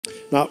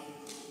Now,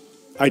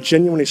 I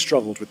genuinely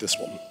struggled with this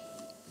one.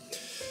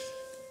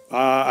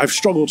 I've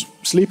struggled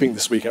sleeping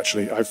this week,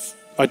 actually.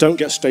 I don't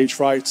get stage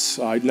fright.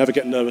 I never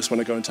get nervous when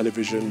I go on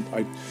television.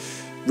 I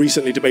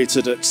recently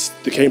debated at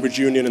the Cambridge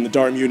Union and the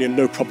Durham Union,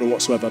 no problem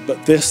whatsoever.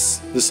 But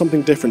there's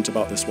something different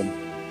about this one.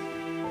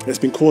 It's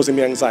been causing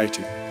me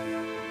anxiety.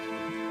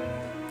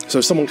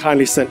 So someone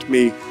kindly sent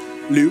me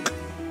Luke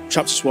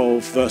chapter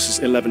 12, verses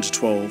 11 to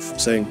 12,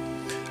 saying,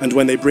 "And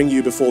when they bring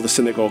you before the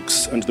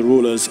synagogues and the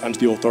rulers and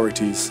the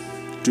authorities,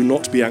 do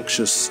not be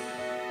anxious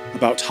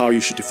about how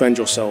you should defend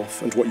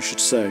yourself and what you should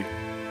say,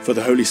 for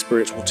the Holy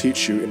Spirit will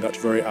teach you in that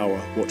very hour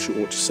what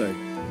you ought to say."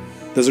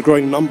 There's a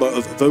growing number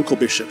of vocal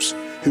bishops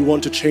who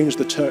want to change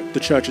the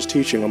church's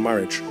teaching on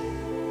marriage.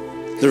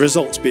 The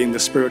result being the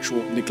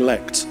spiritual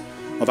neglect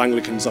of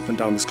Anglicans up and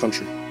down this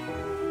country.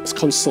 Let's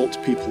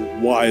consult people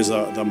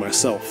wiser than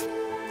myself,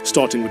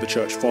 starting with the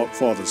church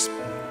fathers.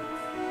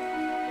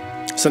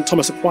 St.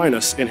 Thomas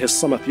Aquinas, in his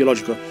Summa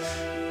Theologica,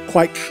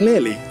 quite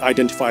clearly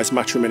identifies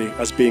matrimony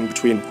as being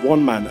between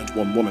one man and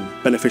one woman,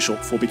 beneficial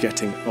for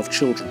begetting of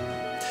children,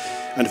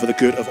 and for the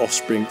good of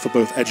offspring for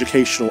both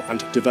educational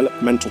and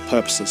developmental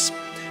purposes,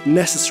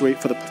 necessary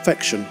for the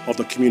perfection of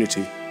the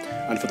community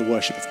and for the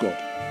worship of God.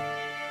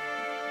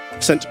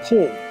 St.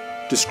 Paul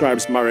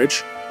describes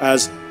marriage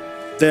as,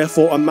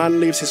 "Therefore a man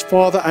leaves his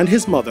father and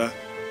his mother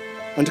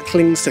and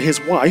clings to his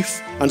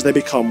wife, and they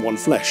become one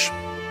flesh,"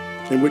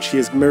 in which he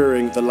is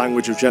mirroring the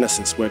language of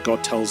Genesis, where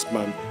God tells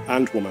man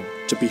and woman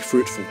to be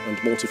fruitful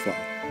and multiply.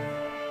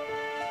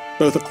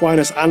 Both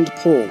Aquinas and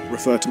Paul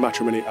refer to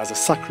matrimony as a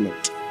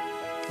sacrament,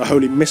 a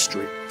holy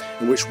mystery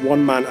in which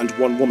one man and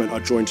one woman are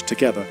joined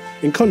together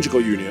in conjugal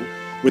union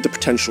with the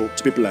potential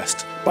to be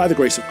blessed by the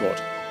grace of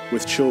God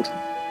with children,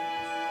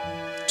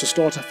 to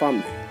start a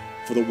family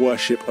for the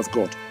worship of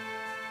God.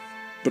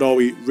 But are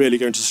we really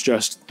going to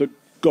suggest that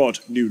God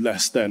knew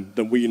less then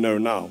than we know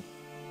now?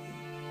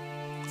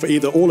 For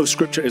either all of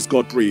Scripture is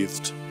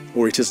God-breathed,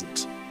 or it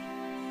isn't.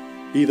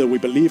 Either we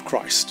believe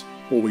Christ,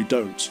 or we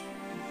don't.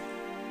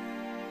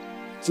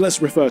 So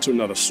let's refer to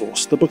another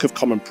source, the Book of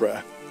Common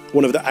Prayer,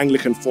 one of the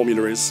Anglican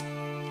formularies,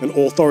 an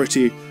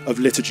authority of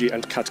liturgy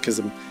and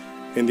catechism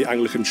in the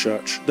Anglican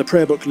Church. The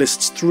prayer book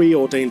lists 3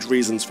 ordained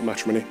reasons for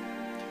matrimony.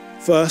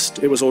 First,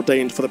 it was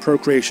ordained for the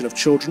procreation of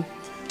children,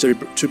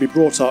 to be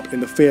brought up in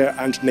the fear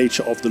and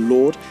nature of the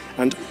Lord,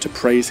 and to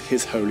praise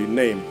his holy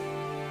name.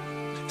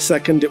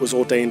 Second, it was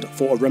ordained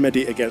for a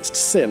remedy against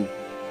sin,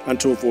 and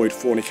to avoid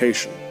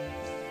fornication,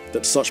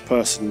 that such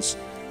persons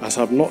as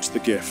have not the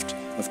gift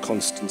of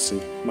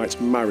constancy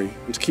might marry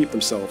and keep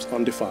themselves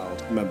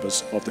undefiled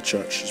members of the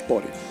church's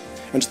body.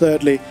 And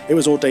thirdly, it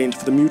was ordained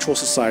for the mutual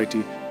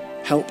society,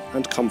 help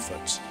and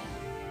comfort,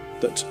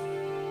 that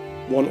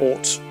one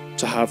ought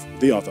to have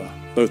the other,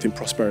 both in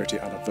prosperity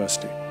and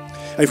adversity.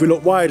 And if we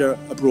look wider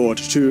abroad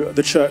to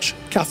the Church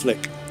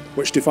Catholic,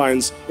 which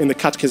defines in the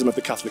Catechism of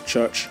the Catholic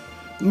Church,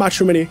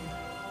 matrimony,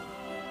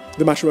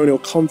 the matrimonial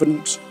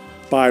covenant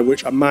by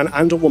which a man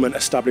and a woman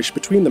establish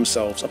between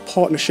themselves a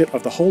partnership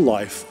of the whole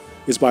life,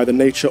 is by the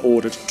nature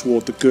ordered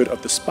toward the good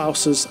of the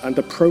spouses and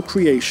the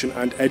procreation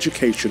and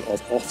education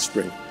of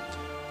offspring.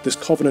 This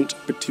covenant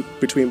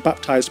between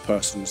baptized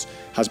persons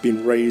has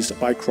been raised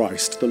by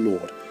Christ the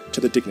Lord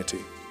to the dignity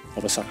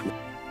of a sacrament.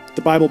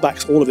 The Bible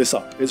backs all of this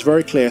up. It's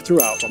very clear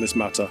throughout on this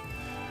matter,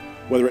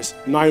 whether it's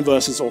 9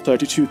 verses or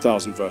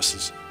 32,000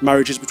 verses.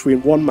 Marriage is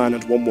between one man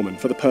and one woman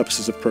for the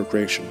purposes of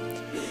procreation.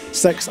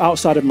 Sex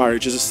outside of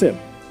marriage is a sin,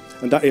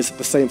 and that is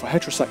the same for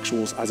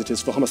heterosexuals as it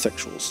is for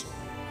homosexuals,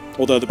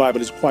 although the Bible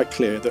is quite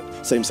clear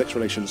that same-sex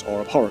relations are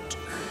abhorrent.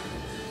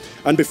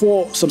 And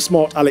before some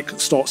smart aleck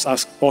starts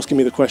asking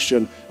me the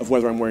question of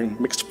whether I'm wearing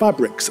mixed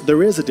fabrics,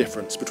 there is a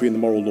difference between the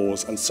moral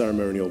laws and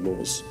ceremonial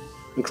laws.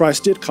 And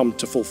Christ did come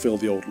to fulfill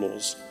the old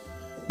laws.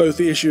 Both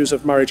the issues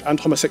of marriage and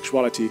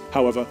homosexuality,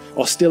 however,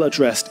 are still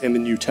addressed in the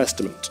New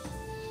Testament,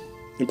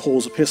 in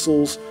Paul's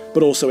epistles,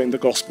 but also in the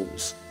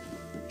Gospels.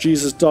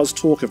 Jesus does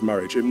talk of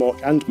marriage in Mark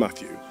and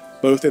Matthew,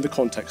 both in the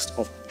context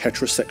of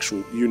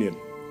heterosexual union.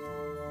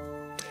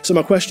 So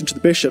my question to the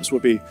bishops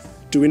would be,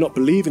 do we not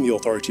believe in the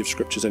authority of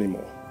Scriptures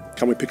anymore?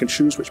 Can we pick and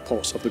choose which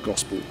parts of the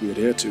Gospel we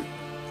adhere to?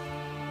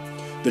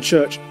 The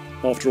Church,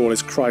 after all,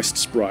 is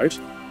Christ's bride,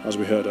 as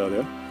we heard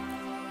earlier.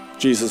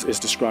 Jesus is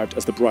described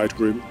as the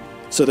bridegroom,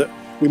 so that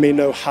we may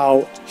know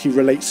how he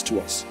relates to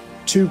us.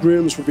 2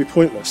 grooms would be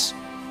pointless.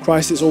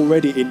 Christ is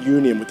already in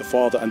union with the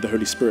Father and the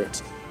Holy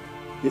Spirit.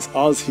 It's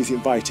us he's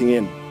inviting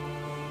in.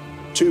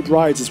 2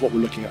 brides is what we're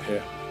looking at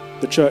here.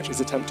 The Church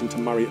is attempting to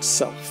marry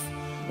itself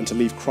and to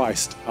leave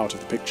Christ out of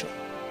the picture.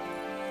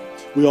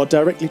 We are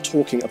directly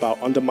talking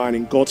about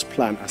undermining God's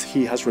plan as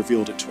he has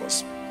revealed it to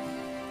us.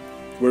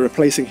 We're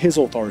replacing his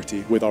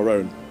authority with our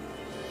own.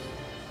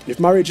 If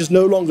marriage is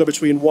no longer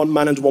between one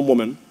man and one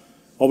woman,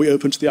 are we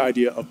open to the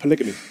idea of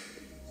polygamy?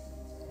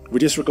 We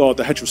disregard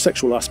the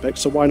heterosexual aspect,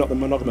 so why not the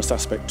monogamous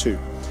aspect too?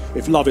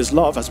 If love is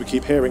love, as we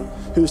keep hearing,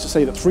 who's to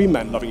say that 3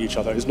 men loving each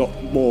other is not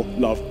more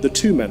love than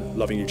 2 men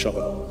loving each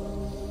other?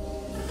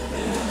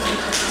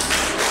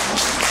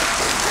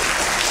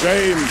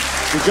 Shame,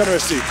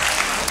 degeneracy.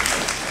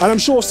 And I'm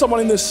sure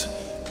someone in this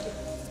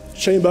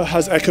chamber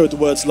has echoed the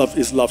words love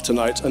is love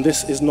tonight, and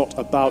this is not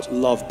about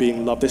love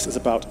being love. This is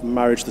about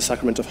marriage, the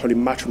sacrament of holy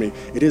matrimony.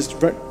 It is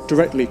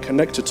directly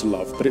connected to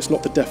love, but it's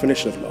not the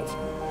definition of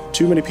love.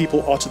 Too many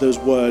people utter those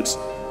words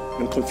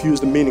and confuse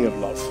the meaning of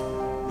love.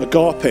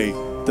 Agape,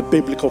 the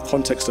biblical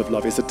context of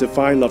love, is a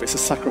divine love. It's a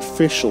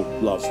sacrificial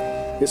love.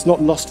 It's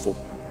not lustful.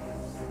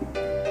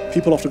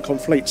 People often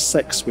conflate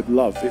sex with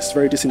love. It's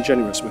very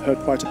disingenuous. We've heard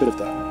quite a bit of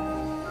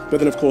that. But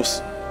then, of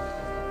course,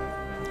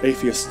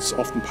 atheists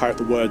often parrot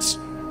the words,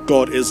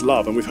 God is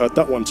love, and we've heard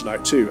that one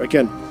tonight too,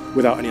 again,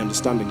 without any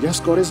understanding. Yes,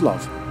 God is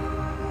love,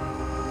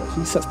 but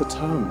he sets the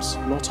terms,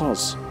 not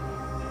us.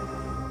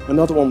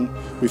 Another one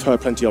we've heard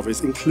plenty of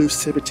is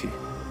inclusivity.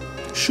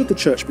 Should the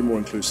church be more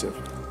inclusive?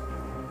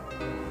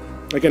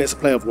 Again, it's a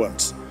play of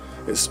words.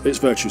 It's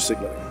virtue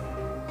signaling.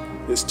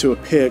 It's to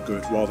appear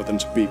good rather than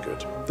to be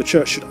good. The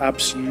church should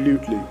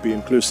absolutely be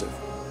inclusive.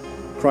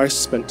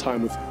 Christ spent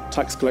time with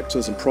tax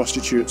collectors and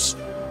prostitutes,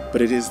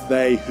 but it is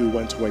they who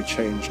went away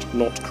changed,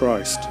 not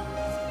Christ.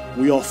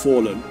 We are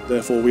fallen,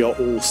 therefore we are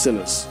all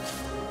sinners.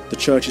 The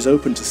church is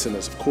open to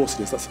sinners, of course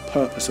it is, that's the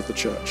purpose of the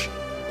church.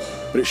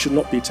 But it should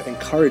not be to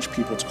encourage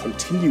people to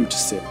continue to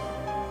sin.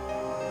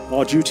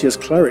 Our duty as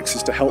clerics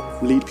is to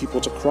help lead people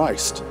to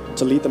Christ,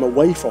 to lead them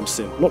away from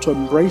sin, not to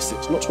embrace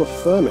it, not to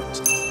affirm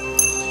it.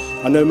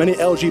 I know many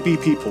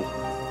LGBT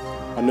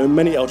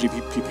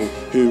people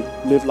who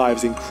live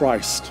lives in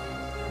Christ.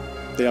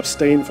 They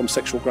abstain from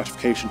sexual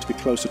gratification to be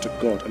closer to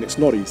God, and it's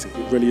not easy,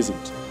 it really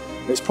isn't.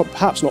 It's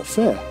perhaps not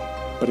fair,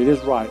 but it is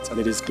right and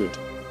it is good.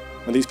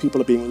 And these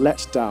people are being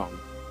let down.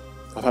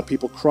 I've had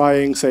people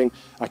crying, saying,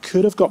 I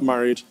could have got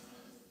married,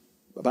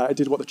 but I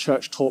did what the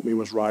church taught me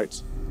was right,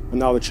 and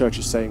now the church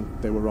is saying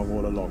they were wrong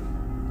all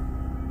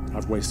along.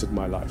 I've wasted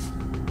my life.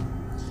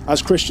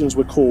 As Christians,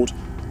 we're called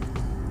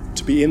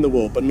to be in the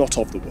world, but not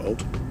of the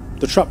world.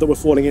 The trap that we're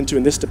falling into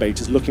in this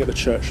debate is looking at the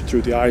church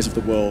through the eyes of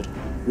the world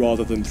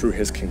rather than through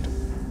his kingdom.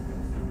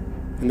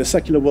 In the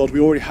secular world, we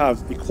already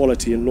have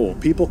equality in law.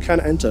 People can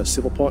enter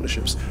civil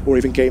partnerships or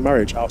even gay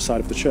marriage outside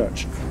of the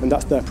church, and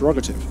that's their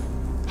prerogative.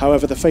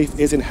 However, the faith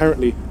is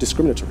inherently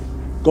discriminatory.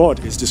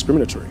 God is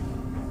discriminatory.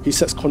 He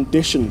sets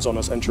conditions on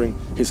us entering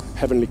his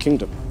heavenly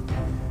kingdom.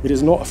 It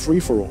is not a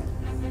free-for-all.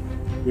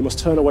 We must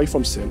turn away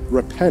from sin,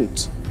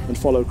 repent, and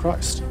follow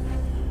Christ.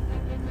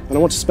 And I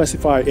want to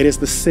specify, it is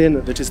the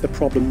sin that is the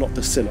problem, not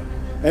the sinner.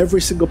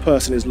 Every single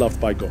person is loved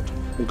by God,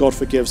 and God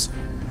forgives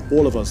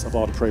all of us of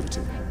our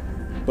depravity.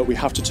 But we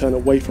have to turn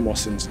away from our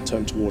sins and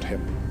turn toward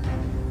him.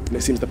 And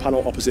it seems the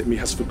panel opposite me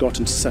has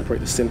forgotten to separate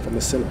the sin from the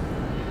sinner.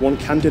 One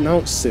can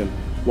denounce sin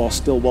while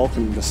still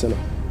welcoming the sinner.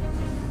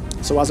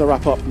 So as I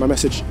wrap up, my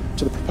message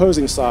to the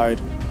proposing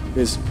side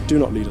is, do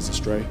not lead us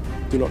astray.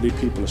 Do not lead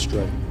people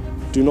astray.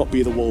 Do not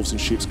be the wolves in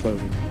sheep's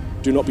clothing.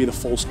 Do not be the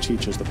false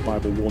teachers that the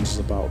Bible warns us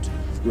about.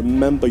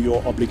 Remember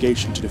your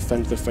obligation to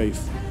defend the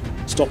faith.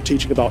 Stop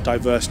teaching about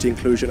diversity,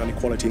 inclusion, and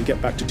equality, and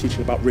get back to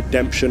teaching about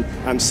redemption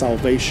and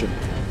salvation.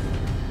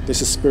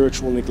 This is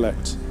spiritual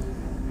neglect.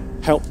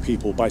 Help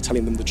people by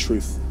telling them the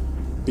truth.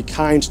 Be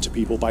kind to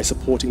people by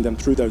supporting them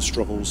through those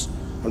struggles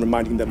and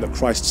reminding them that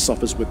Christ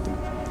suffers with them.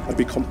 And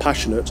be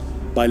compassionate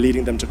by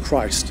leading them to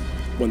Christ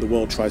when the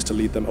world tries to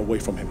lead them away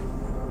from him.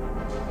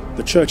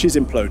 The church is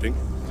imploding,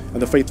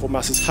 and the faithful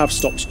masses have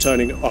stopped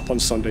turning up on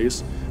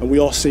Sundays, and we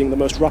are seeing the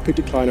most rapid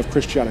decline of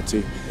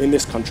Christianity in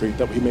this country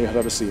that we may have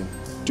ever seen.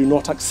 Do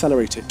not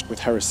accelerate it with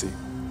heresy.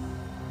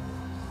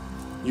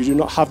 You do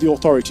not have the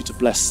authority to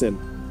bless sin.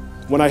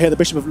 When I hear the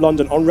Bishop of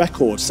London on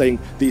record saying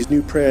these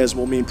new prayers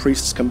will mean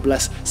priests can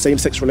bless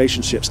same-sex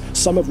relationships,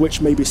 some of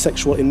which may be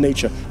sexual in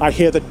nature, I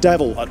hear the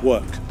devil at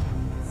work.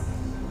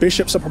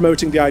 Bishops are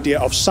promoting the idea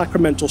of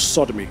sacramental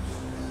sodomy.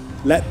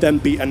 Let them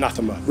be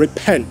anathema.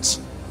 Repent.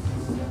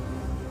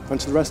 And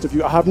to the rest of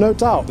you, I have no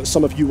doubt that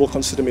some of you will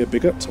consider me a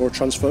bigot or a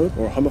transphobe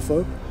or a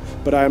homophobe,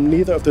 but I am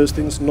neither of those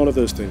things, none of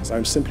those things. I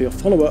am simply a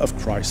follower of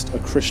Christ, a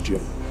Christian.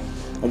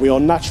 And we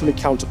are naturally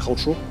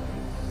countercultural,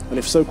 and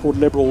if so-called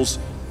liberals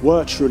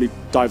were truly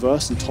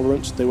diverse and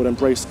tolerant, they would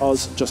embrace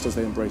us just as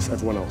they embrace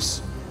everyone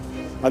else.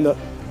 And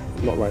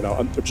not right now,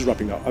 I'm just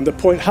wrapping up. And the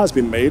point has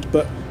been made,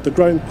 but the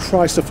growing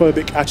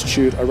Christophobic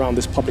attitude around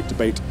this public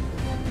debate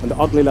and the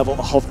ugly level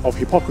of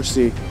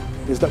hypocrisy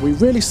is that we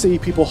really see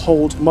people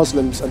hold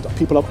Muslims and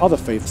people of other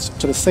faiths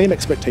to the same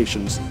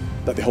expectations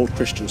that they hold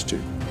Christians to.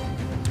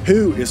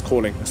 Who is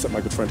calling, except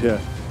my good friend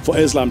here, for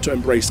Islam to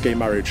embrace gay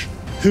marriage?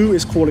 Who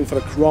is calling for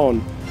the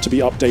Quran to be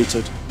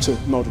updated to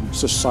modern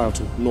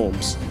societal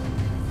norms?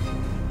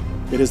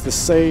 It is the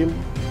same,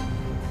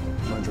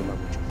 mind your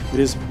language, it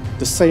is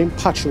the same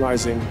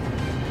patronizing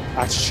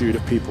attitude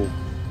of people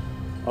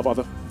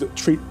that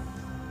treat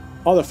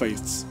other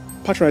faiths,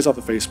 patronize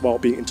other faiths while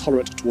being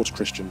intolerant towards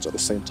Christians at the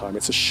same time.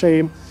 It's a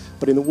shame,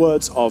 but in the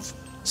words of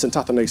St.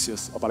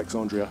 Athanasius of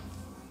Alexandria,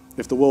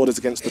 if the world is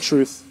against the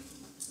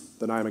truth,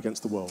 then I am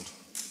against the world.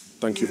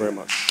 Thank you very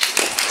much.